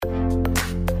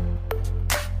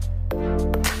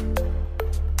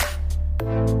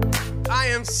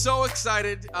so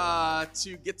excited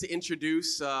to get to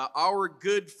introduce our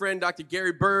good friend, Dr.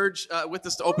 Gary Burge, with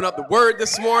us to open up the Word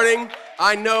this morning.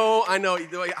 I know.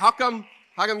 How come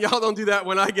y'all don't do that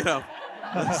when I get up?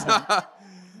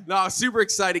 No, super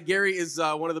excited. Gary is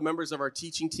one of the members of our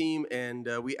teaching team, and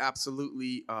we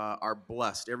absolutely are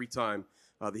blessed every time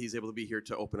that he's able to be here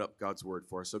to open up God's Word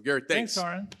for us. So, Gary, thanks.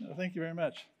 Thanks, Torrin. Thank you very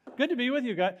much. Good to be with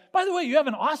you guys. By the way, you have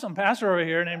an awesome pastor over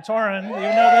here named Torrin. Do you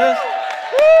know this?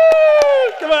 Woo!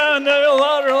 Come on, a little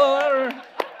louder.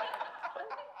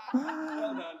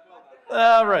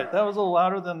 All right, that was a little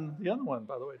louder than the other one,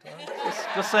 by the way,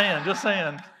 Torrin. Just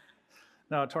saying.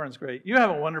 No, Torrin's great. You have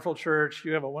a wonderful church.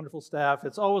 You have a wonderful staff.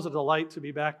 It's always a delight to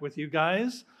be back with you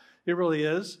guys. It really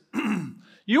is.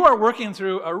 You are working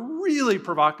through a really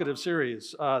provocative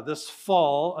series this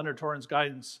fall under Torrin's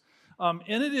guidance.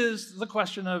 And it is the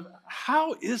question of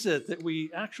how is it that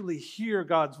we actually hear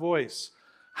God's voice?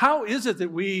 How is it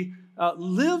that we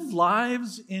live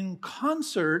lives in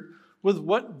concert with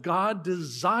what God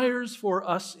desires for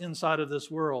us inside of this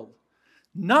world?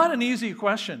 Not an easy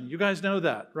question. You guys know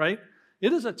that, right?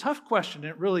 It is a tough question.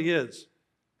 It really is.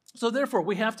 So therefore,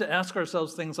 we have to ask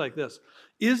ourselves things like this.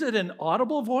 Is it an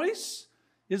audible voice?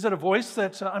 Is it a voice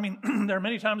that, there are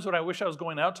many times when I wish I was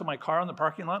going out to my car in the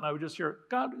parking lot and I would just hear,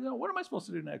 God, what am I supposed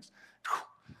to do next?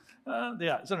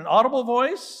 Is it an audible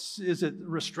voice? Is it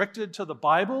restricted to the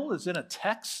Bible? Is it a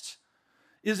text?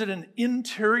 Is it an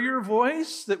interior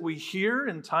voice that we hear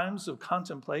in times of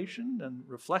contemplation and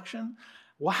reflection?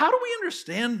 Well, how do we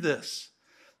understand this?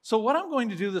 So what I'm going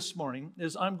to do this morning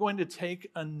is I'm going to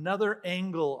take another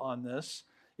angle on this.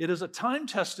 It is a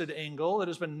time-tested angle. It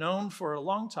has been known for a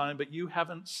long time, but you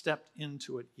haven't stepped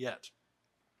into it yet.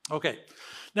 Okay,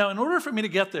 now in order for me to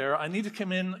get there, I need to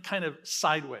come in kind of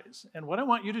sideways. And what I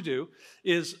want you to do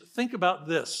is think about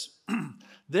this.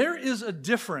 There is a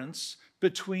difference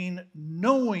between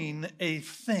knowing a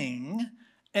thing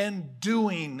and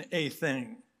doing a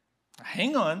thing.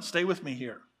 Hang on, stay with me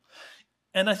here.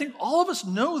 And I think all of us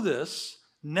know this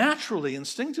naturally,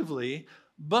 instinctively,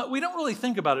 but we don't really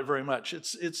think about it very much.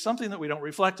 It's something that we don't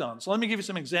reflect on. So let me give you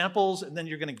some examples, and then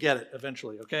you're going to get it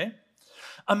eventually, okay?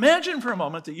 Imagine for a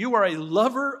moment that you are a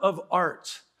lover of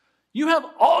art. You have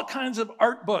all kinds of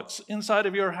art books inside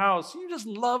of your house. You just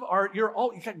love art. You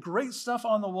got great stuff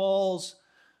on the walls.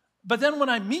 But then when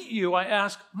I meet you, I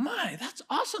ask, my, that's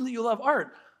awesome that you love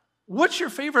art. What's your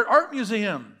favorite art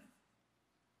museum?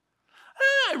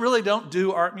 I really don't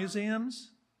do art museums.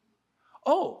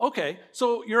 Oh, okay.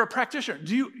 So you're a practitioner.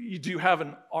 Do you do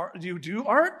art?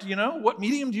 Do you know? What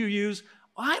medium do you use?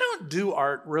 I don't do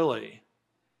art really.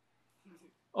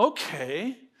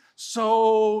 Okay.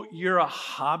 So you're a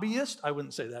hobbyist? I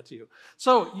wouldn't say that to you.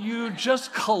 So you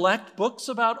just collect books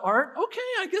about art? Okay,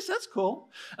 I guess that's cool.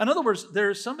 In other words,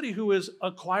 there's somebody who is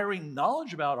acquiring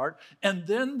knowledge about art, and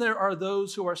then there are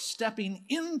those who are stepping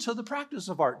into the practice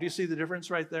of art. Do you see the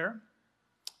difference right there?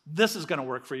 This is going to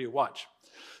work for you. Watch.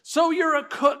 So you're a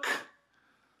cook.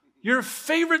 Your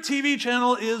favorite TV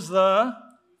channel is the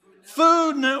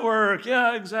Food Network.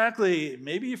 Yeah, exactly.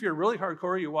 Maybe if you're really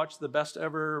hardcore, you watch the best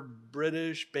ever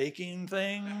British baking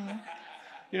thing.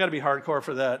 You got to be hardcore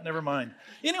for that. Never mind.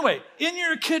 Anyway, in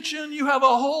your kitchen, you have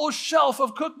a whole shelf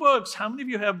of cookbooks. How many of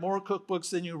you have more cookbooks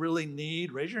than you really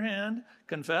need? Raise your hand.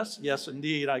 Confess. Yes,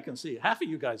 indeed, I can see. Half of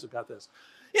you guys have got this.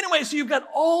 Anyway, so you've got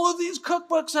all of these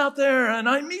cookbooks out there, and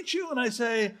I meet you and I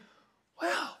say,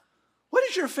 well, what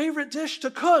is your favorite dish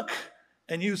to cook?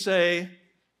 And you say,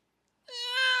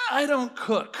 I don't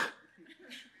cook.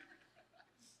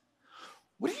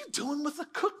 What are you doing with the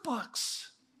cookbooks?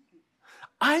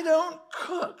 I don't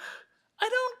cook.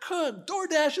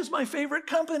 DoorDash is my favorite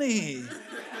company.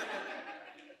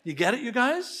 You get it, you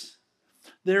guys?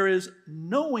 There is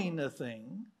knowing a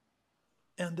thing,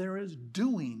 and there is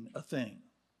doing a thing.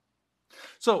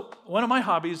 So one of my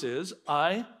hobbies is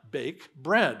I bake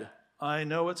bread. I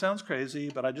know it sounds crazy,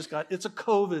 but it's a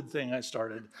COVID thing I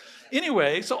started.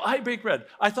 Anyway, so I bake bread.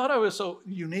 I thought I was so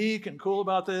unique and cool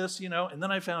about this, and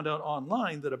then I found out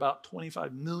online that about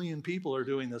 25 million people are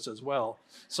doing this as well.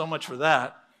 So much for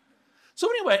that. So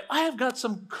anyway, I have got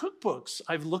some cookbooks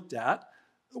I've looked at.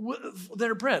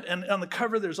 They're bread. And on the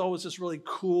cover, there's always this really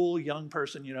cool young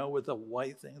person, with a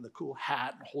white thing, the cool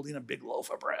hat, and holding a big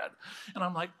loaf of bread. And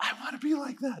I'm like, I want to be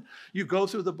like that. You go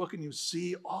through the book and you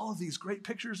see all of these great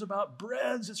pictures about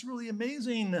breads. It's really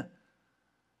amazing.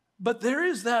 But there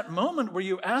is that moment where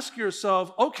you ask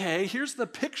yourself, okay, here's the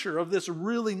picture of this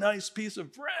really nice piece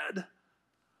of bread.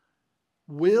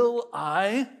 Will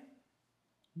I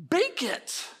bake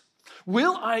it?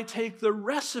 Will I take the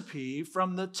recipe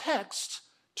from the text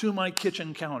to my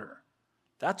kitchen counter?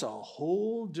 That's a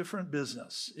whole different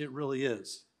business. It really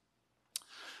is.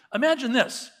 Imagine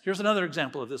this. Here's another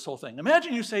example of this whole thing.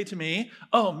 Imagine you say to me,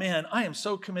 oh man, I am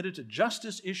so committed to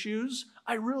justice issues.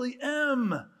 I really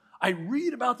am. I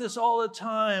read about this all the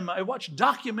time. I watch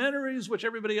documentaries, which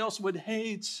everybody else would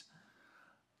hate.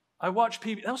 I watch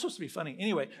PBS. That was supposed to be funny.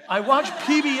 Anyway, I watch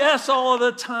PBS all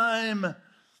the time.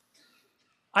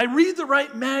 I read the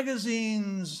right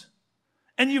magazines.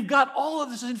 And you've got all of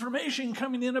this information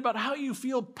coming in about how you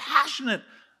feel passionate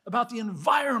about the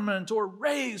environment or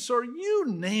race or you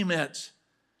name it.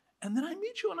 And then I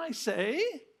meet you and I say,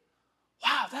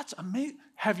 wow, that's amazing.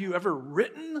 Have you ever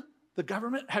written the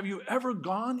government? Have you ever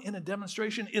gone in a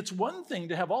demonstration? It's one thing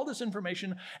to have all this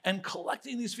information and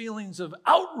collecting these feelings of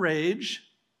outrage.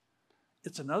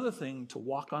 It's another thing to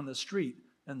walk on the street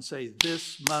and say,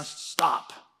 this must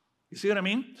stop. You see what I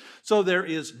mean? So there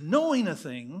is knowing a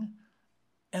thing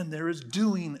and there is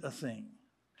doing a thing.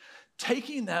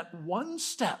 Taking that one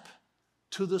step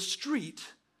to the street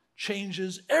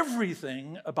changes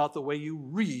everything about the way you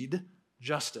read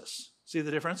justice. See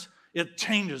the difference? It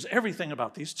changes everything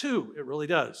about these two. It really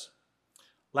does.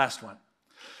 Last one.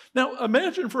 Now,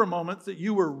 imagine for a moment that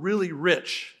you were really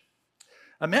rich.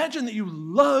 Imagine that you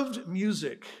loved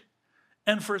music,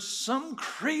 and for some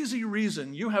crazy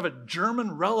reason, you have a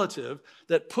German relative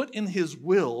that put in his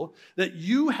will that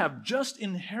you have just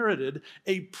inherited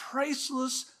a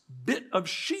priceless bit of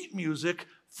sheet music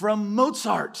from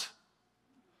Mozart.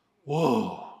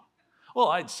 Whoa. Well,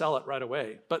 I'd sell it right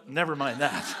away, but never mind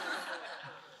that.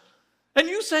 And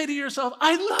you say to yourself,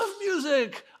 I love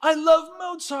music. I love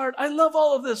Mozart. I love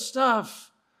all of this stuff.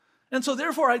 And so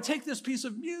therefore, I take this piece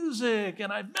of music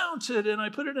and I mount it and I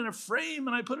put it in a frame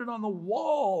and I put it on the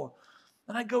wall.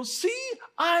 And I go, see,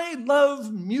 I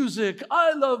love music.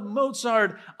 I love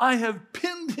Mozart. I have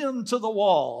pinned him to the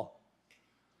wall.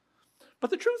 But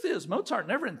the truth is, Mozart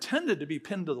never intended to be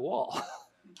pinned to the wall.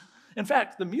 In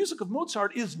fact, the music of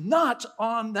Mozart is not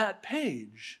on that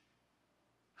page.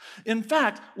 In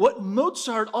fact, what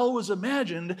Mozart always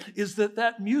imagined is that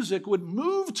that music would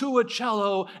move to a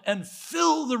cello and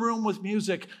fill the room with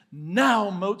music.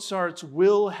 Now Mozart's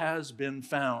will has been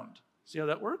found. See how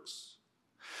that works?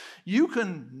 You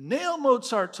can nail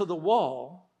Mozart to the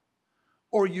wall,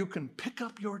 or you can pick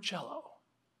up your cello.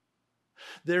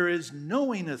 There is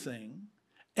knowing a thing,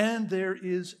 and there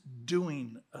is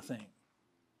doing a thing.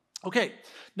 Okay,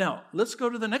 now let's go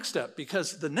to the next step,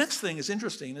 because the next thing is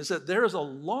interesting, is that there is a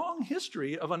long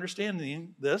history of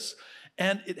understanding this,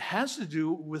 and it has to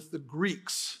do with the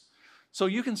Greeks. So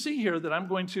you can see here that I'm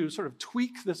going to sort of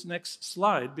tweak this next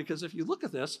slide, because if you look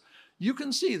at this, you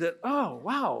can see that, oh,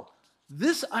 wow,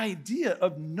 this idea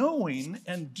of knowing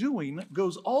and doing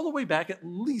goes all the way back at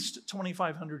least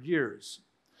 2,500 years.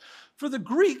 For the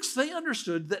Greeks, they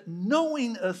understood that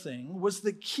knowing a thing was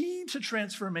the key to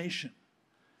transformation.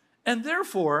 And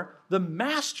therefore, the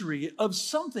mastery of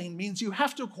something means you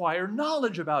have to acquire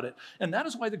knowledge about it. And that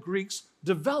is why the Greeks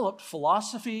developed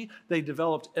philosophy, they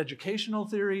developed educational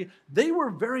theory. They were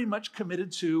very much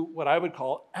committed to what I would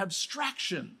call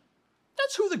abstraction.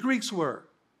 That's who the Greeks were.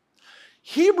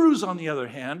 Hebrews, on the other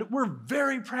hand, were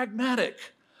very pragmatic.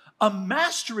 A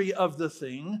mastery of the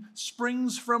thing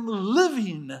springs from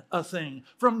living a thing,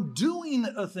 from doing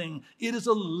a thing. It is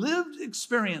a lived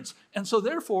experience. And so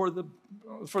therefore,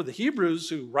 for the Hebrews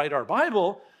who write our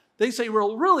Bible, they say,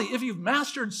 well, really, if you've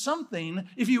mastered something,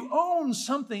 if you own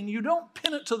something, you don't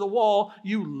pin it to the wall,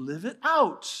 you live it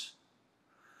out.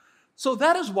 So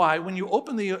that is why when you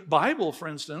open the Bible, for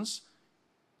instance,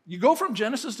 you go from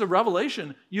Genesis to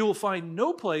Revelation, you will find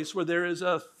no place where there is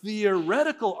a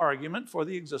theoretical argument for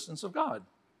the existence of God.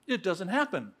 It doesn't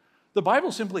happen. The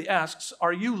Bible simply asks,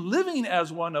 are you living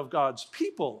as one of God's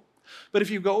people? But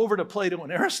if you go over to Plato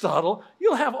and Aristotle,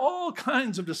 you'll have all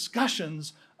kinds of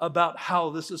discussions about how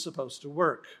this is supposed to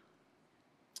work.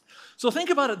 So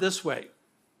think about it this way.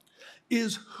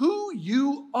 Is who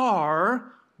you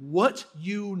are what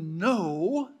you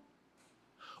know?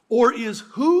 Or is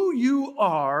who you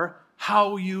are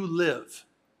how you live?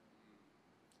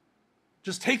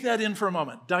 Just take that in for a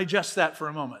moment. Digest that for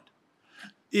a moment.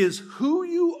 Is who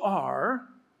you are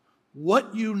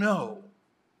what you know?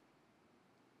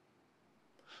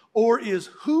 Or is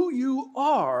who you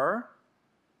are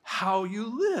how you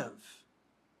live?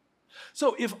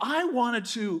 So if I wanted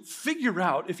to figure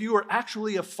out if you are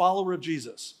actually a follower of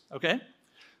Jesus, okay,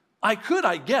 I could,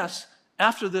 I guess,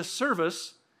 after this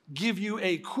service, give you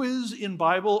a quiz in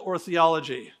Bible or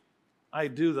theology. I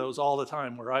do those all the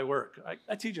time where I work.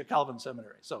 I teach at Calvin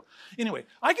Seminary. So anyway,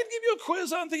 I could give you a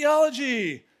quiz on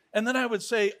theology. And then I would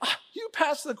say, you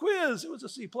passed the quiz. It was a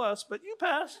C+, but you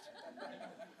passed.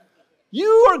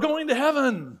 You are going to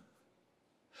heaven.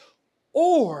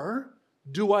 Or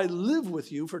do I live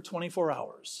with you for 24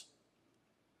 hours?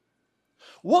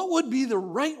 What would be the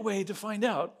right way to find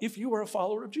out if you are a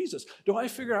follower of Jesus? Do I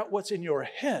figure out what's in your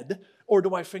head, or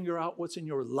do I figure out what's in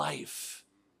your life?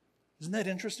 Isn't that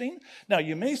interesting? Now,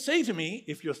 you may say to me,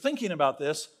 if you're thinking about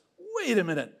this, wait a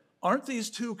minute, aren't these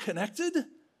two connected?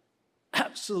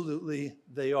 Absolutely,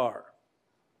 they are.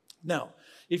 Now,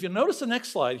 if you notice the next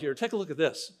slide here, take a look at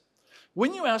this.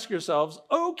 When you ask yourselves,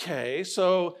 okay,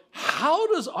 so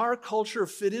how does our culture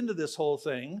fit into this whole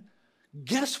thing?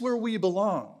 Guess where we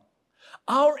belong?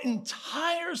 Our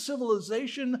entire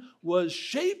civilization was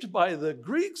shaped by the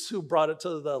Greeks, who brought it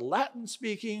to the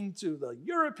Latin-speaking, to the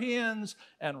Europeans,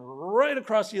 and right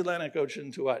across the Atlantic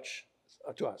Ocean to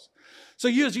us. So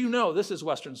as you know, this is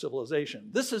Western civilization.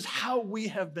 This is how we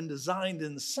have been designed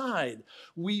inside.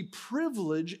 We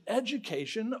privilege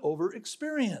education over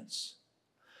experience.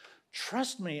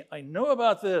 Trust me, I know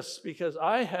about this because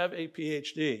I have a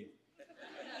PhD.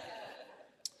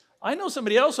 I know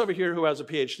somebody else over here who has a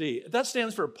PhD. That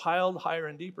stands for piled higher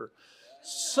and deeper.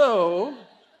 So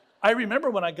I remember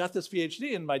when I got this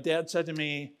PhD and my dad said to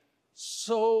me,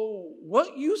 so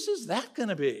what use is that going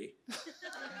to be?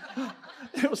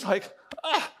 It was like,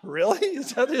 really?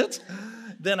 Is that it?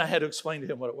 Then I had to explain to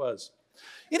him what it was.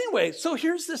 Anyway, so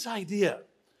here's this idea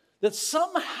that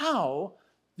somehow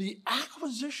the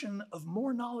acquisition of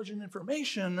more knowledge and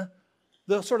information,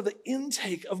 the sort of the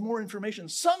intake of more information,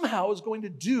 somehow is going to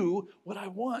do what I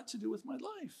want to do with my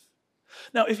life.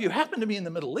 Now, if you happen to be in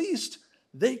the Middle East,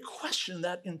 they question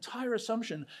that entire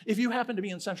assumption. If you happen to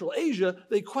be in Central Asia,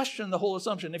 they question the whole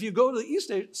assumption. If you go to the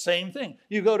East Asia, same thing.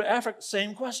 You go to Africa,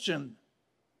 same question.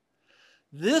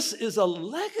 This is a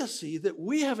legacy that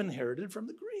we have inherited from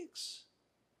the Greeks.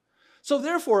 So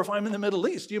therefore, if I'm in the Middle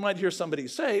East, you might hear somebody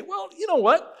say, well, you know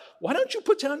what? Why don't you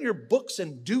put down your books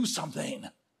and do something?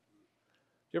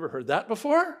 You ever heard that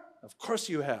before? Of course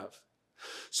you have.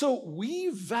 So we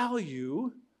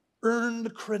value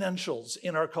earned credentials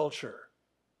in our culture.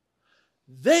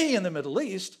 They in the Middle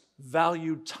East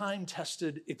value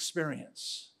time-tested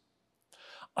experience.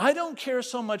 I don't care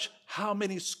so much how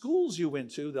many schools you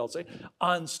went to, they'll say.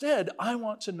 Instead, I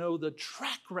want to know the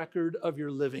track record of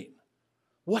your living.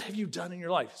 What have you done in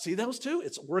your life? See those two?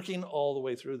 It's working all the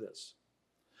way through this.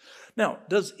 Now,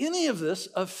 does any of this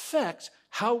affect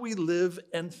how we live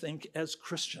and think as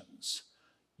Christians?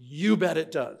 You bet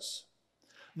it does.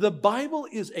 The Bible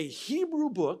is a Hebrew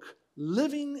book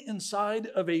living inside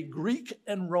of a Greek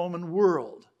and Roman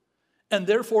world. And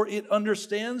therefore, it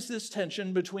understands this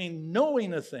tension between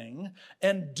knowing a thing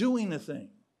and doing a thing.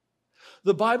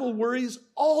 The Bible worries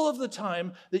all of the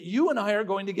time that you and I are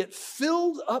going to get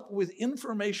filled up with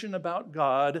information about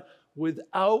God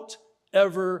without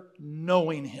ever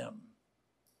knowing Him.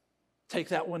 Take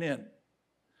that one in.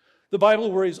 The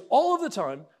Bible worries all of the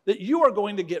time that you are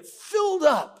going to get filled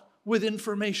up with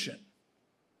information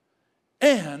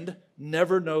and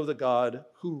never know the God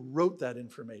who wrote that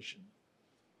information.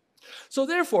 So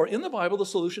therefore, in the Bible, the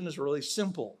solution is really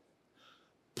simple.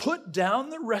 Put down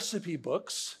the recipe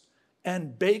books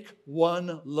and bake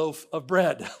one loaf of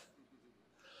bread.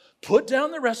 Put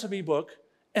down the recipe book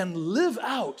and live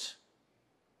out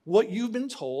what you've been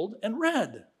told and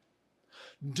read.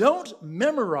 Don't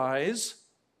memorize,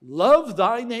 love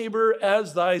thy neighbor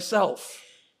as thyself.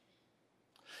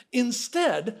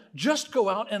 Instead, just go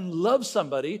out and love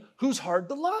somebody who's hard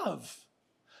to love.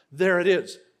 There it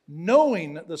is.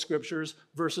 Knowing the scriptures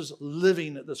versus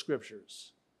living the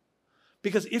scriptures.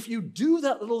 Because if you do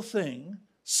that little thing,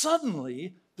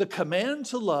 suddenly the command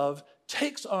to love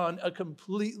takes on a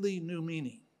completely new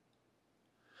meaning.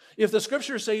 If the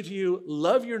scriptures say to you,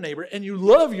 love your neighbor, and you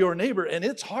love your neighbor, and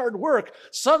it's hard work,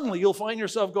 suddenly you'll find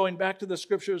yourself going back to the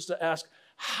scriptures to ask,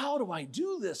 how do I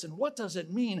do this? And what does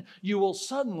it mean? You will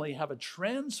suddenly have a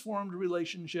transformed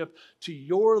relationship to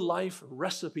your life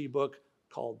recipe book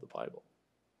called the Bible.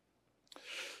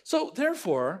 So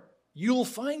therefore, you'll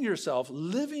find yourself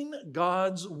living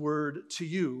God's word to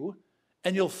you,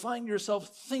 and you'll find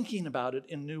yourself thinking about it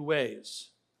in new ways.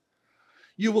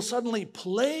 You will suddenly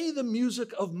play the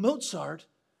music of Mozart,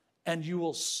 and you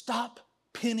will stop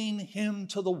pinning him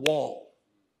to the wall.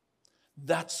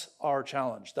 That's our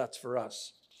challenge. That's for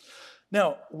us.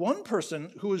 Now, one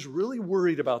person who is really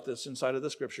worried about this inside of the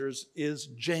scriptures is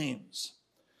James.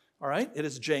 All right, it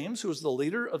is James, who is the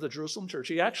leader of the Jerusalem church.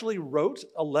 He actually wrote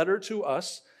a letter to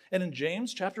us, and in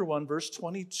James chapter 1, verse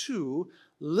 22,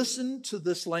 listen to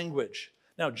this language.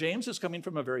 Now, James is coming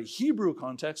from a very Hebrew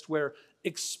context where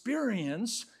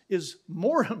experience is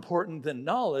more important than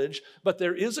knowledge, but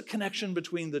there is a connection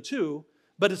between the two.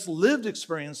 but it's lived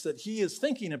experience that he is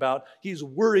thinking about. He's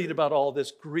worried about all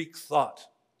this Greek thought.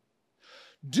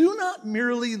 Do not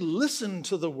merely listen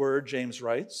to the word, James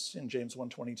writes in James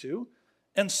 1:22,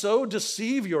 and so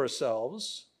deceive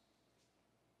yourselves.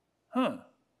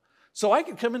 So I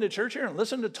could come into church here and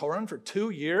listen to Torah for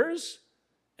 2 years,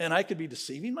 and I could be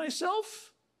deceiving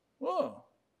myself? Whoa.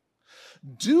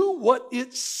 Do what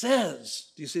it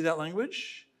says. Do you see that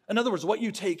language? In other words, what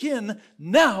you take in,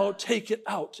 now take it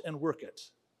out and work it.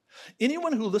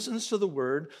 Anyone who listens to the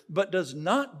word but does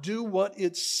not do what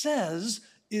it says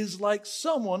is like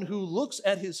someone who looks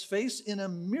at his face in a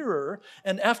mirror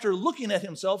and after looking at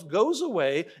himself goes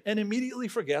away and immediately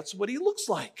forgets what he looks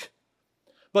like.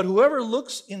 But whoever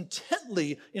looks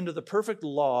intently into the perfect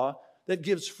law that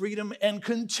gives freedom and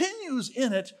continues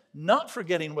in it, not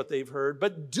forgetting what they've heard,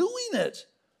 but doing it,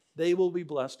 they will be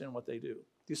blessed in what they do.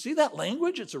 Do you see that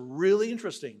language? It's really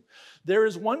interesting. There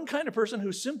is one kind of person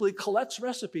who simply collects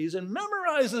recipes and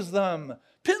memorizes them,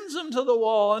 pins them to the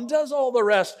wall, and does all the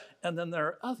rest. And then there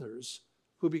are others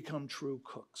who become true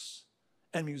cooks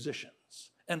and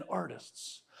musicians and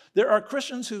artists. There are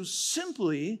Christians who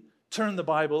simply turn the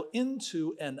Bible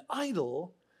into an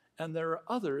idol, and there are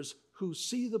others who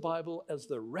see the Bible as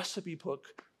the recipe book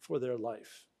for their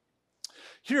life.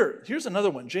 Here's another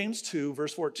one, James 2,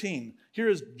 verse 14. Here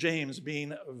is James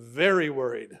being very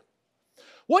worried.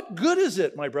 What good is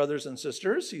it, my brothers and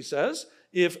sisters, he says,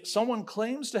 if someone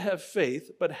claims to have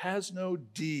faith but has no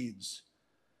deeds?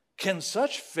 Can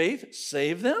such faith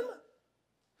save them?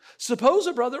 Suppose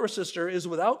a brother or sister is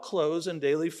without clothes and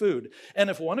daily food, and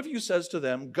if one of you says to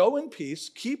them, go in peace,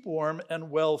 keep warm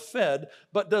and well fed,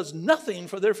 but does nothing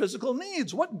for their physical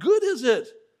needs, what good is it?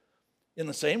 In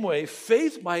the same way,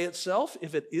 faith by itself,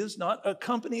 if it is not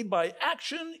accompanied by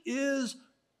action, is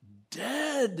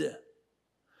dead.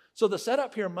 So the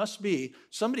setup here must be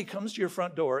somebody comes to your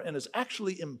front door and is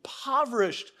actually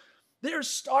impoverished. They're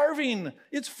starving.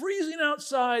 It's freezing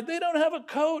outside. They don't have a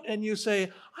coat. And you say,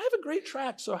 I have a great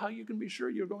tract, so how you can be sure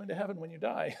you're going to heaven when you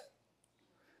die?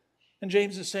 And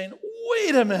James is saying,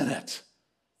 wait a minute.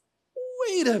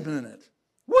 Wait a minute.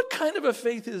 What kind of a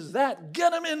faith is that?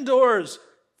 Get them indoors.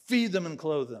 Feed them and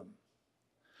clothe them.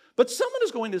 But someone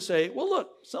is going to say, well, look,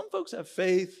 some folks have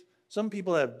faith. Some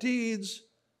people have deeds.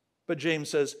 But James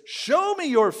says, show me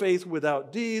your faith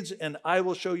without deeds, and I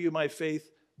will show you my faith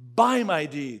by my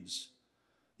deeds.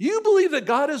 You believe that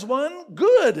God is one?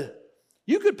 Good.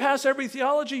 You could pass every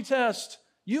theology test.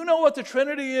 You know what the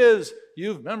Trinity is.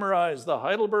 You've memorized the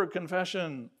Heidelberg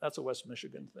Confession. That's a West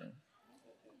Michigan thing.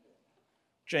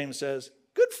 James says,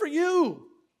 good for you.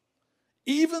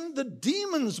 Even the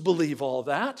demons believe all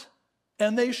that,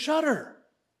 and they shudder.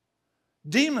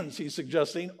 Demons, he's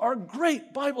suggesting, are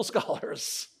great Bible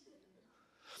scholars.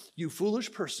 You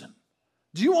foolish person.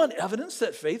 Do you want evidence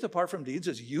that faith apart from deeds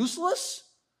is useless?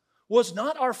 Was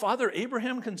not our father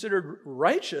Abraham considered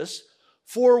righteous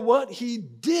for what he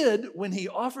did when he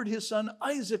offered his son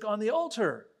Isaac on the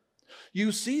altar?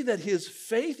 You see that his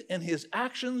faith and his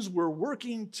actions were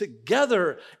working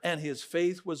together, and his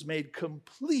faith was made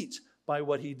complete by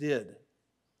what he did.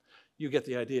 You get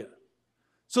the idea.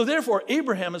 So therefore,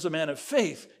 Abraham is a man of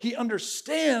faith. He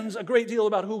understands a great deal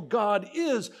about who God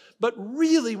is, but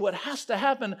really what has to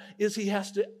happen is he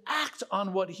has to act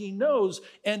on what he knows,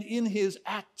 and in his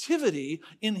activity,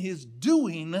 in his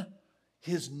doing,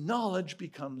 his knowledge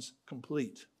becomes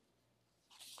complete.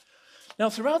 Now,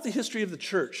 throughout the history of the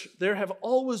church, there have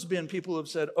always been people who have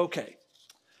said, okay,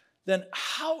 then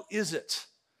how is it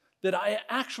that I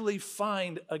actually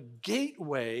find a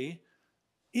gateway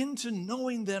into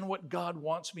knowing then what God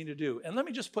wants me to do? And let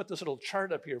me just put this little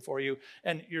chart up here for you,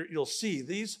 and you'll see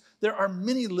these. There are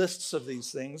many lists of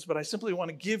these things, but I simply want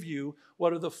to give you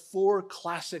what are the 4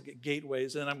 classic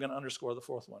gateways, and I'm going to underscore the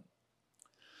 4th one.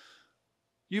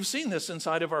 You've seen this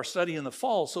inside of our study in the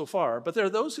fall so far, but there are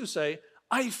those who say,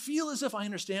 I feel as if I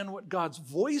understand what God's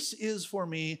voice is for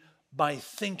me by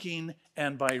thinking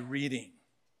and by reading.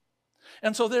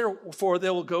 And so therefore, they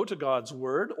will go to God's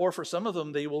word, or for some of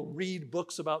them, they will read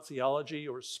books about theology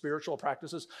or spiritual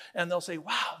practices, and they'll say,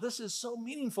 wow, this is so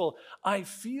meaningful. I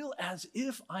feel as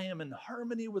if I am in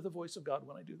harmony with the voice of God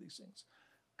when I do these things.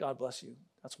 God bless you.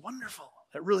 That's wonderful.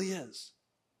 It really is.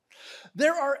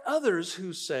 There are others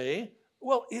who say,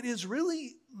 well, it is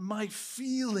really my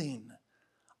feeling.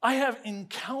 I have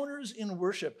encounters in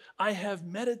worship. I have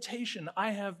meditation.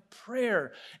 I have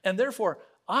prayer. And therefore,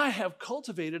 I have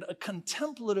cultivated a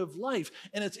contemplative life,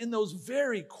 and it's in those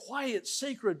very quiet,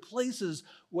 sacred places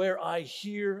where I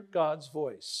hear God's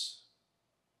voice.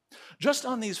 Just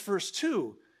on these first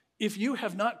 2, if you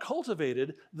have not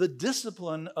cultivated the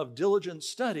discipline of diligent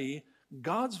study,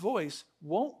 God's voice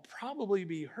won't probably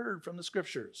be heard from the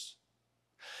scriptures.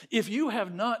 If you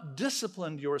have not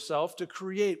disciplined yourself to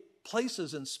create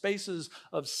places and spaces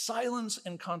of silence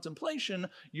and contemplation,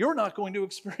 you're not going to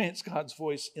experience God's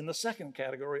voice in the second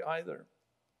category either.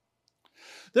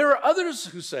 There are others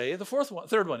who say,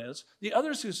 third one is, the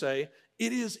others who say,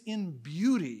 it is in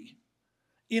beauty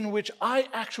in which I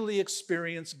actually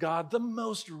experience God the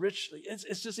most richly.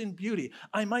 It's just in beauty.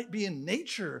 I might be in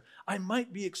nature. I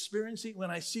might be experiencing when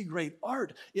I see great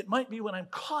art. It might be when I'm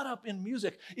caught up in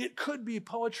music. It could be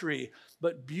poetry,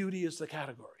 but beauty is the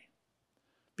category.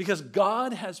 Because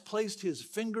God has placed his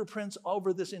fingerprints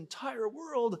over this entire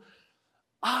world,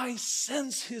 I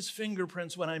sense his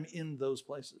fingerprints when I'm in those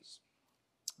places.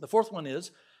 The fourth one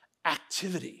is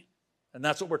activity. And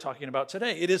that's what we're talking about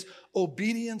today. It is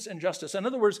obedience and justice. In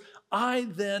other words, I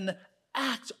then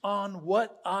act on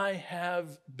what I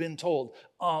have been told,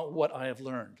 what I have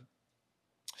learned.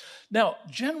 Now,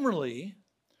 generally,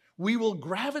 we will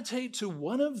gravitate to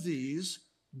one of these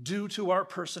due to our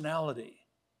personality.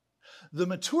 The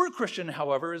mature Christian,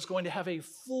 however, is going to have a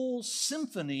full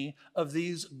symphony of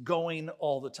these going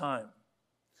all the time.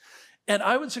 And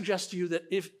I would suggest to you that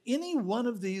if any one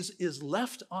of these is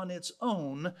left on its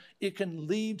own, it can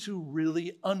lead to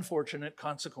really unfortunate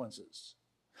consequences.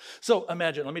 So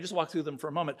imagine, let me just walk through them for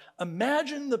a moment.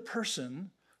 Imagine the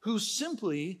person who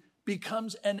simply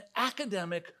becomes an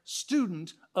academic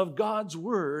student of God's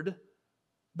word,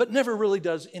 but never really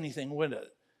does anything with it.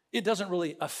 It doesn't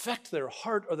really affect their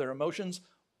heart or their emotions.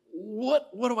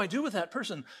 What do I do with that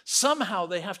person? Somehow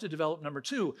they have to develop number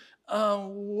two.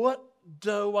 What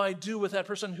do I do with that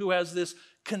person who has this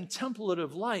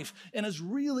contemplative life and is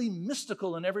really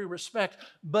mystical in every respect,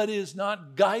 but is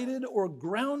not guided or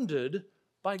grounded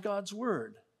by God's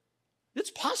word? It's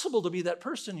possible to be that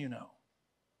person, you know.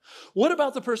 What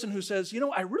about the person who says,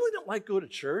 I really don't like go to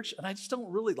church and I just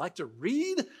don't really like to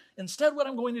read. Instead, what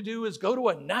I'm going to do is go to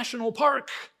a national park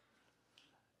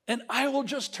and I will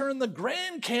just turn the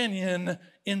Grand Canyon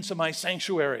into my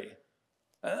sanctuary.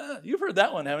 You've heard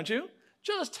that one, haven't you?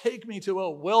 Just take me to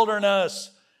a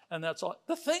wilderness. And that's all.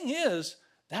 The thing is,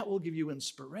 that will give you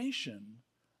inspiration,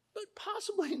 but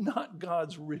possibly not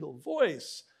God's real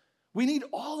voice. We need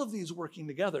all of these working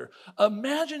together.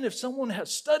 Imagine if someone has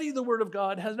studied the Word of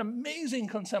God, has an amazing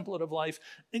contemplative life,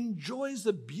 enjoys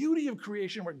the beauty of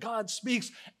creation where God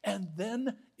speaks, and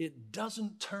then it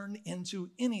doesn't turn into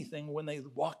anything when they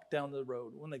walk down the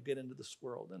road, when they get into this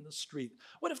world and the street.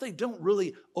 What if they don't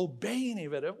really obey any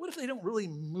of it? What if they don't really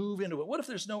move into it? What if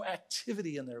there's no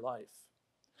activity in their life?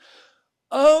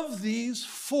 Of these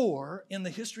four in the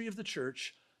history of the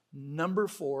church, number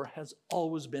 4 has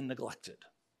always been neglected.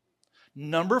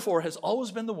 Number 4 has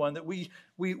always been the one that we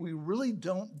really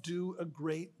don't do a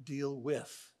great deal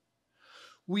with.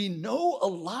 We know a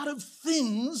lot of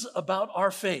things about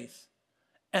our faith,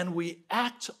 and we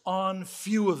act on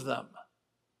few of them.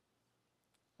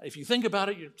 If you think about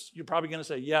it, you're probably going to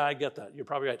say, yeah, I get that. You're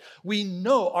probably right. We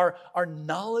know our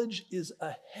knowledge is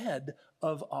ahead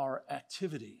of our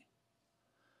activity.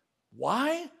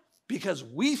 Why? Because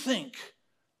we think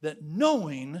that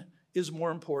knowing is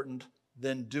more important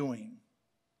than doing.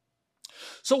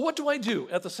 So what do I do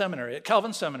at the seminary, at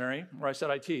Calvin Seminary, where I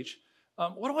said I teach?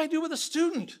 What do I do with a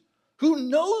student who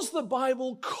knows the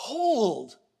Bible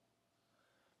cold,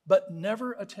 but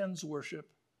never attends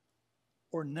worship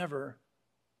or never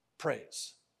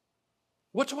prays?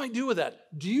 What do I do with that?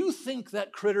 Do you think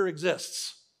that critter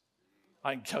exists?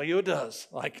 I can tell you it does,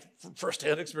 like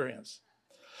firsthand experience.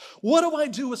 What do I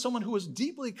do with someone who is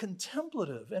deeply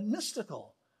contemplative and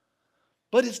mystical,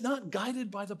 but is not guided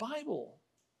by the Bible?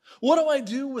 What do I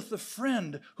do with the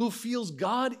friend who feels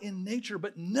God in nature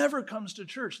but never comes to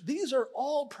church? These are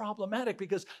all problematic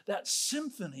because that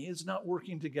symphony is not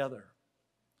working together.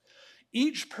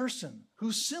 Each person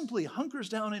who simply hunkers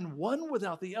down in one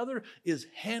without the other is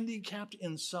handicapped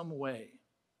in some way.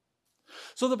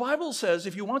 So the Bible says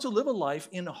if you want to live a life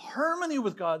in harmony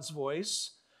with God's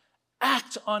voice,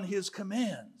 act on his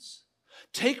commands.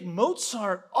 Take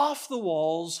Mozart off the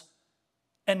walls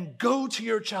and go to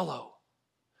your cello.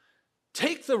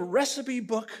 Take the recipe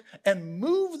book and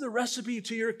move the recipe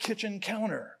to your kitchen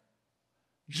counter.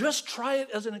 Just try it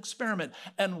as an experiment.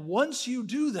 And once you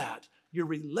do that, your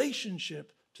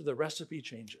relationship to the recipe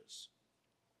changes.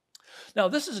 Now,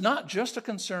 this is not just a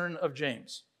concern of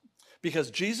James, because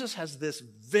Jesus has this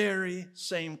very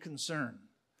same concern.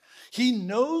 He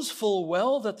knows full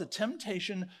well that the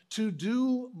temptation to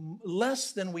do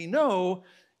less than we know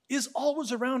is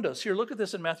always around us. Here, look at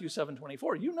this in Matthew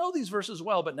 7:24. You know these verses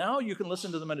well, but now you can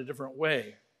listen to them in a different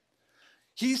way.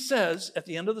 He says at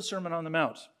the end of the Sermon on the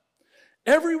Mount,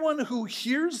 Everyone who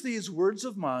hears these words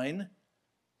of mine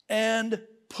and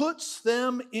puts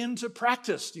them into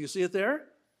practice. Do you see it there?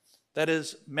 That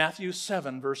is Matthew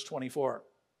 7, verse 24.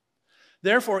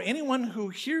 Therefore, anyone who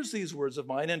hears these words of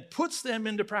mine and puts them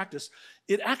into practice,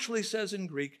 it actually says in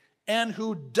Greek, and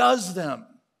who does them.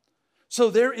 So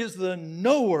there is the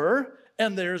knower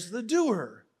and there's the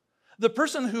doer. The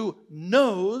person who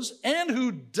knows and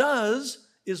who does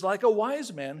is like a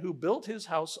wise man who built his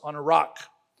house on a rock.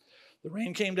 The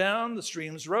rain came down, the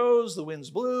streams rose, the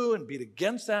winds blew and beat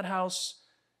against that house,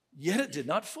 yet it did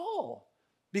not fall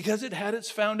because it had its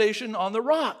foundation on the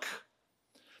rock.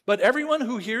 But everyone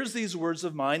who hears these words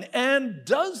of mine and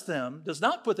does them, does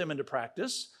not put them into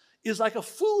practice, is like a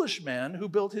foolish man who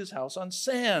built his house on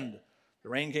sand. The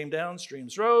rain came down,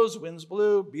 streams rose, winds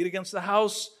blew, beat against the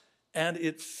house, and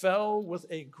it fell with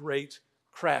a great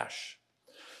crash.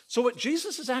 So what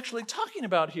Jesus is actually talking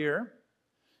about here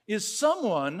is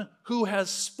someone who has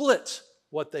split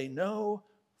what they know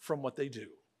from what they do.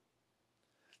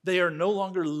 They are no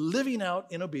longer living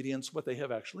out in obedience what they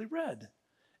have actually read.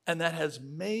 And that has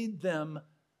made them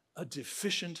a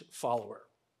deficient follower.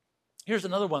 Here's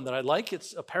another one that I like.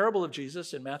 It's a parable of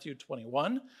Jesus in Matthew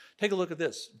 21. Take a look at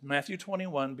this. Matthew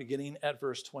 21, beginning at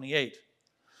verse 28.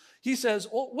 He says,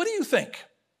 well, what do you think?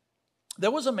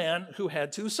 There was a man who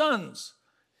had 2 sons.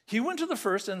 He went to the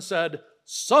first and said,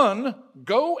 son,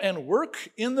 go and work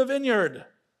in the vineyard.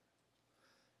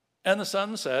 And the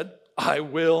son said, I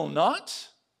will not.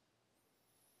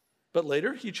 But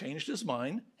later he changed his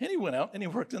mind and he went out and he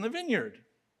worked in the vineyard.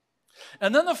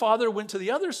 And then the father went to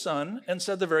the other son and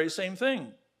said the very same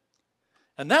thing.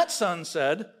 And that son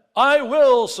said, I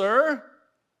will, sir.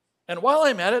 And while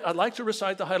I'm at it, I'd like to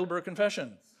recite the Heidelberg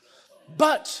Confession.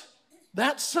 But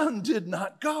that son did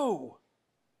not go.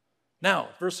 Now,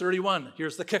 verse 31,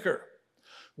 here's the kicker.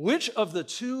 Which of the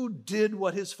 2 did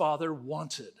what his father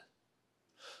wanted?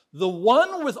 The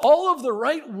one with all of the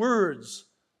right words,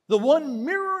 the one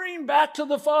mirroring back to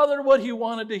the father what he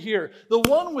wanted to hear, the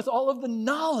one with all of the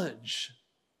knowledge,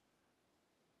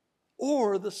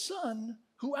 or the son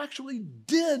who actually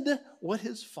did what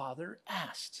his father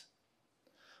asked?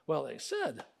 Well, they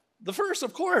said, the first,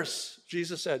 of course.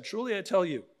 Jesus said, truly I tell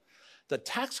you, the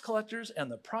tax collectors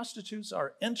and the prostitutes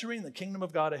are entering the kingdom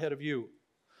of God ahead of you.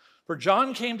 For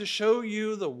John came to show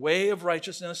you the way of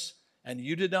righteousness, and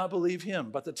you did not believe him.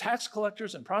 But the tax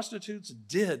collectors and prostitutes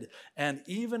did. And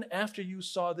even after you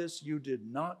saw this, you did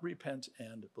not repent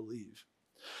and believe.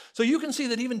 So you can see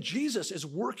that even Jesus is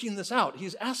working this out.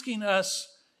 He's asking us,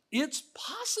 it's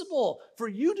possible for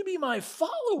you to be my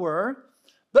follower,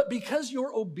 but because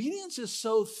your obedience is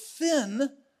so thin,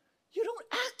 you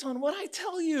don't act on what I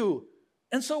tell you.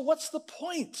 And so what's the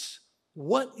point?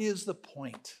 What is the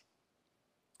point?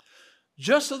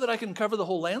 Just so that I can cover the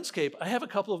whole landscape, I have a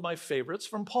couple of my favorites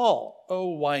from Paul.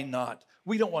 Oh, why not?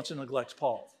 We don't want to neglect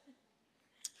Paul.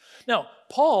 Now,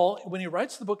 Paul, when he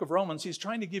writes the book of Romans, he's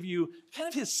trying to give you kind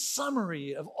of his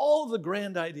summary of all of the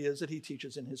grand ideas that he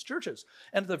teaches in his churches.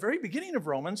 And at the very beginning of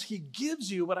Romans, he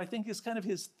gives you what I think is kind of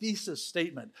his thesis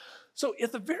statement. So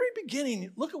at the very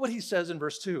beginning, look at what he says in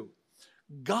verse 2.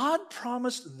 God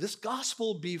promised this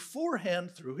gospel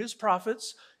beforehand through his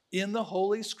prophets in the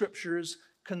Holy Scriptures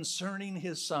concerning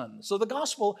his son. So the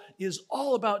gospel is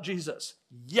all about Jesus.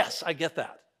 Yes, I get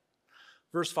that.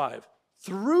 Verse 5,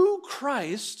 through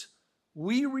Christ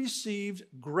we received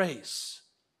grace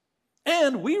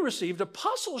and we received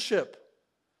apostleship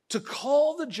to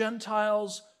call the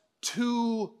Gentiles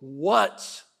to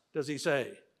what does he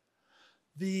say?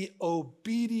 The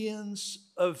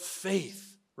obedience of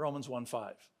faith, Romans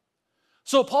 1:5.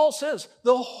 So Paul says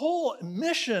the whole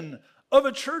mission of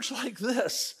a church like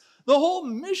this, the whole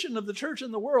mission of the church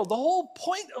in the world, the whole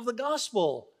point of the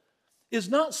gospel is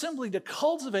not simply to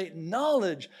cultivate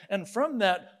knowledge and from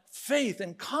that faith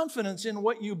and confidence in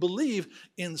what you believe.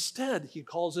 Instead, he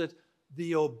calls it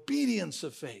the obedience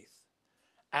of faith.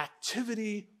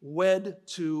 Activity wed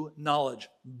to knowledge,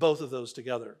 both of those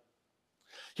together.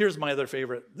 Here's my other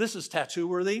favorite. This is tattoo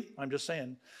worthy, I'm just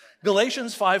saying.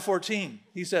 Galatians 5:14,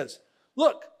 he says,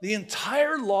 look, the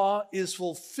entire law is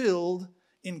fulfilled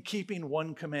in keeping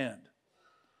one command.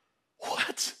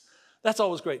 What? That's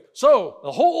always great. So,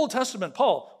 the whole Old Testament,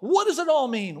 Paul, what does it all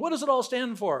mean? What does it all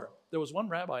stand for? There was one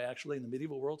rabbi actually in the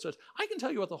medieval world says, I can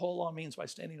tell you what the whole law means by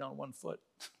standing on one foot.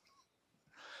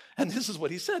 And this is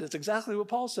what he said. It's exactly what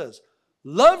Paul says.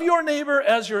 Love your neighbor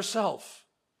as yourself.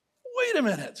 Wait a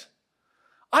minute.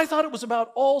 I thought it was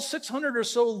about all 600 or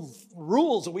so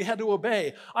rules that we had to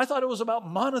obey. I thought it was about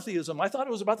monotheism. I thought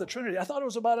it was about the Trinity. I thought it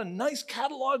was about a nice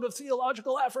catalog of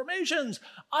theological affirmations.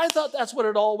 I thought that's what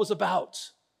it all was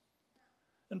about.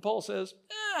 And Paul says,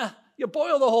 You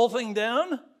boil the whole thing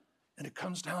down, and it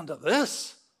comes down to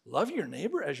this: love your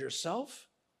neighbor as yourself.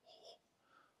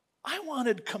 I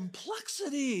wanted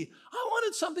complexity. I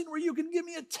wanted something where you could give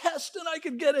me a test and I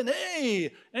could get an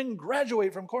A and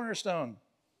graduate from Cornerstone.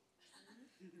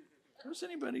 There's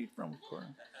anybody from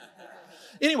Cornerstone?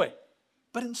 Anyway,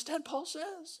 but instead Paul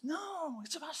says, no,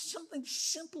 it's about something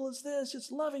simple as this.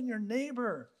 It's loving your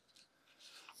neighbor.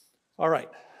 All right,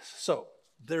 so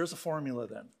there's a formula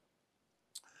then.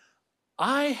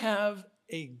 I have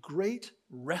a great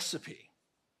recipe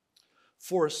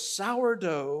for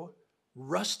sourdough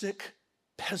rustic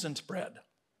peasant bread.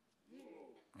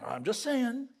 I'm just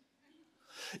saying.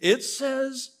 It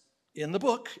says in the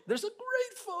book, there's a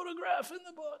great photograph in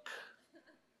the book.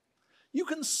 You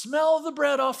can smell the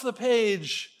bread off the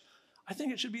page. I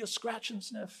think it should be a scratch and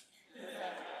sniff.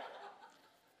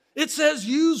 It says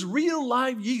use real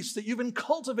live yeast that you've been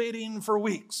cultivating for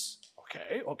weeks.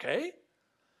 Okay.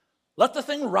 Let the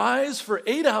thing rise for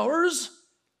 8 hours.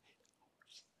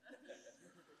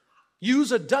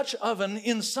 Use a Dutch oven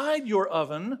inside your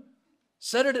oven.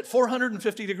 Set it at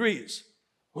 450 degrees.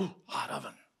 Ooh, hot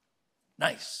oven.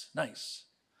 Nice.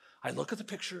 I look at the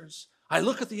pictures. I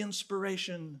look at the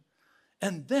inspiration.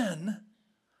 And then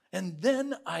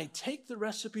I take the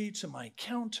recipe to my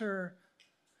counter,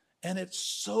 and it's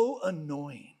so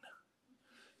annoying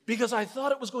because I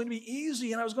thought it was going to be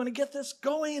easy and I was going to get this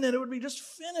going and it would be just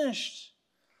finished.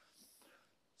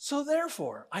 So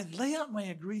therefore, I lay out my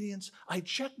ingredients, I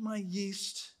check my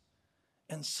yeast,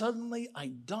 and suddenly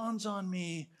it dawns on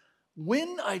me,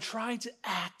 when I try to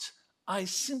act, I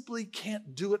simply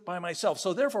can't do it by myself.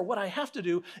 So therefore, what I have to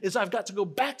do is I've got to go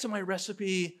back to my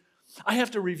recipe. I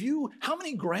have to review how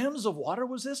many grams of water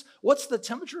was this? What's the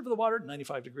temperature of the water?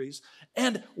 95 degrees.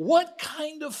 And what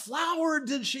kind of flour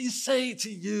did she say to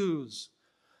use?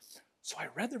 So I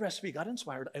read the recipe, got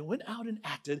inspired. I went out and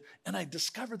acted, and I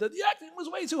discovered that the acting was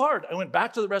way too hard. I went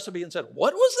back to the recipe and said,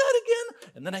 what was that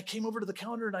again? And then I came over to the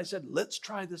counter and I said, let's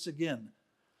try this again.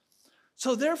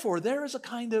 So therefore, there is a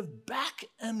kind of back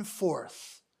and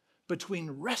forth between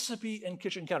recipe and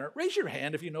kitchen counter. Raise your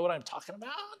hand if you know what I'm talking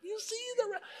about. You see,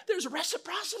 there's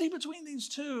reciprocity between these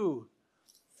two.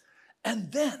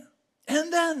 And then,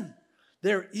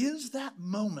 there is that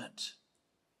moment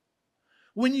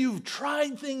when you've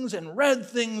tried things and read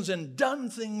things and done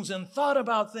things and thought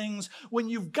about things, when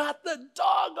you've got the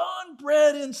doggone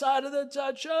bread inside of the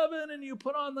Dutch oven and you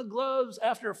put on the gloves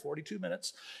after 42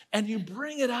 minutes and you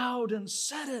bring it out and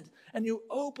set it and you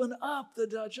open up the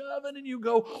Dutch oven and you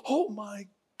go, oh my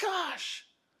gosh,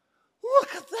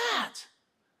 look at that.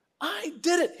 I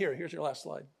did it. Here's your last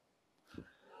slide.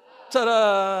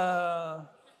 Ta-da!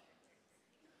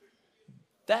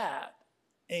 That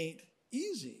ain't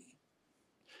easy.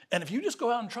 And if you just go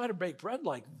out and try to bake bread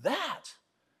like that,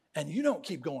 and you don't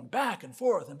keep going back and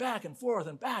forth and back and forth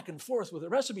and back and forth with a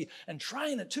recipe and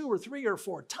trying it 2 or 3 or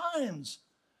 4 times,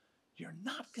 you're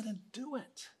not going to do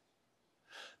it.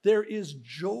 There is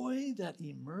joy that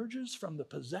emerges from the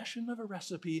possession of a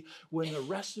recipe when the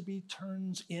recipe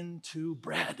turns into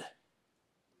bread.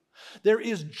 There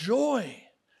is joy.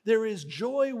 There is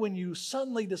joy when you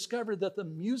suddenly discover that the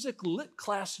music lit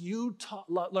class you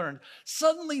learned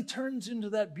suddenly turns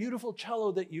into that beautiful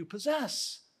cello that you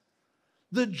possess.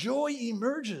 The joy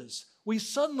emerges. We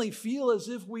suddenly feel as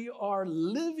if we are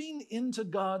living into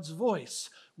God's voice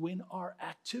when our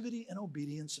activity and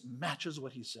obedience matches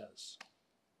what he says.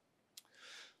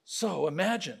 So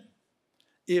imagine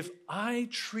if I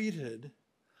treated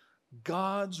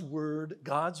God's word,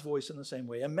 God's voice in the same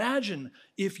way. Imagine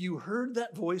if you heard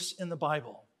that voice in the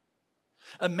Bible.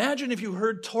 Imagine if you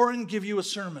heard Torrin give you a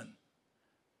sermon.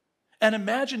 And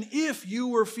imagine if you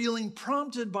were feeling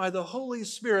prompted by the Holy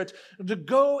Spirit to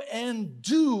go and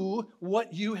do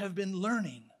what you have been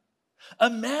learning.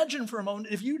 Imagine for a moment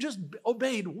if you just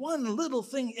obeyed one little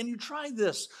thing and you tried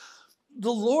this. The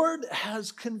Lord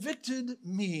has convicted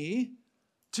me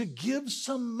to give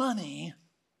some money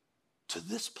to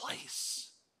this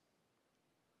place.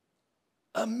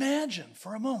 Imagine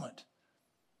for a moment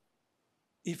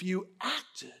if you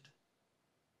acted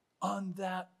on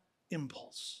that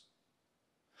impulse.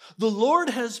 The Lord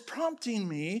has prompting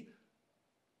me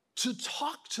to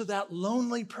talk to that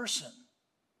lonely person.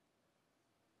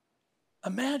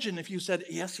 Imagine if you said,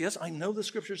 yes, I know the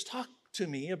scriptures talk to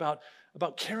me about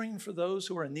caring for those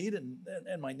who are in need and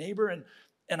my neighbor,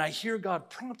 and I hear God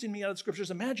prompting me out of the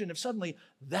scriptures. Imagine if suddenly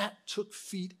that took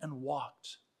feet and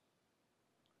walked.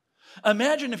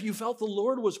 Imagine if you felt the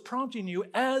Lord was prompting you,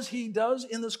 as he does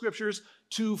in the scriptures,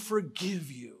 to forgive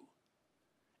you.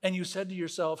 And you said to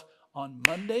yourself, on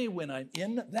Monday when I'm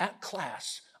in that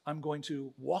class, I'm going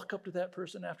to walk up to that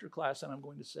person after class and I'm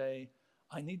going to say,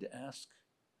 I need to ask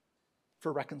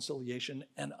for reconciliation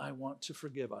and I want to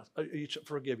forgive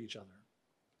each other.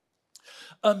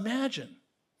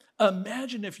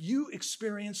 Imagine if you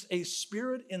experienced a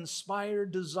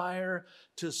Spirit-inspired desire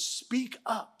to speak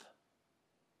up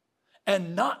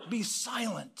and not be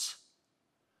silent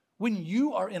when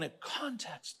you are in a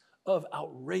context of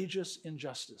outrageous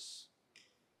injustice.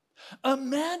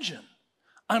 Imagine,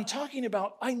 I'm talking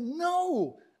about, I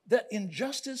know that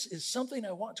injustice is something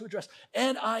I want to address,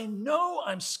 and I know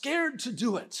I'm scared to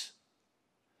do it.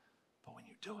 But when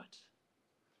you do it,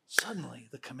 suddenly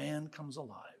the command comes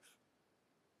alive.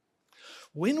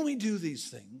 When we do these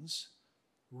things,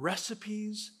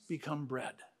 recipes become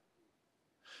bread.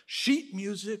 Sheet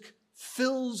music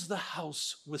fills the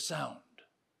house with sound.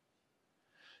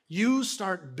 You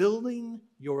start building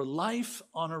your life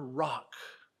on a rock,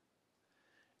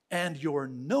 and your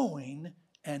knowing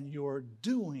and your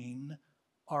doing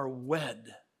are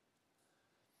wed.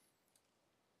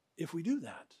 If we do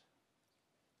that,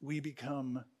 we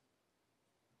become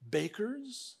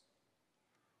bakers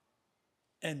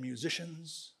and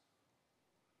musicians,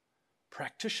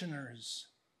 practitioners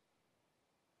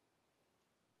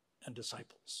and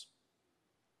disciples.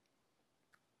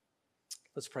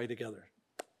 Let's pray together.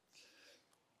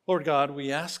 Lord God,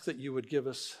 we ask that you would give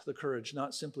us the courage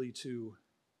not simply to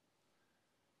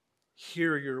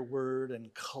hear your word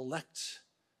and collect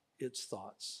its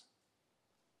thoughts.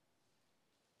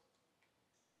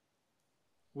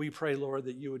 We pray, Lord,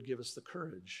 that you would give us the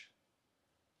courage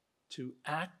to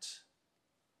act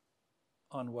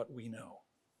on what we know,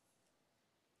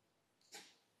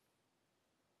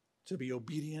 to be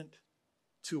obedient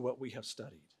to what we have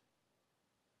studied,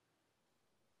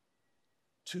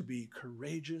 to be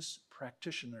courageous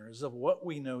practitioners of what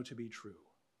we know to be true.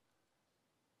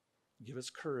 Give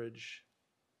us courage,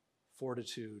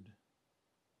 fortitude,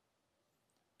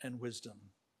 and wisdom.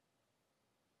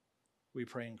 We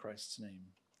pray in Christ's name.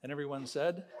 And everyone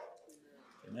said,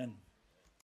 Amen.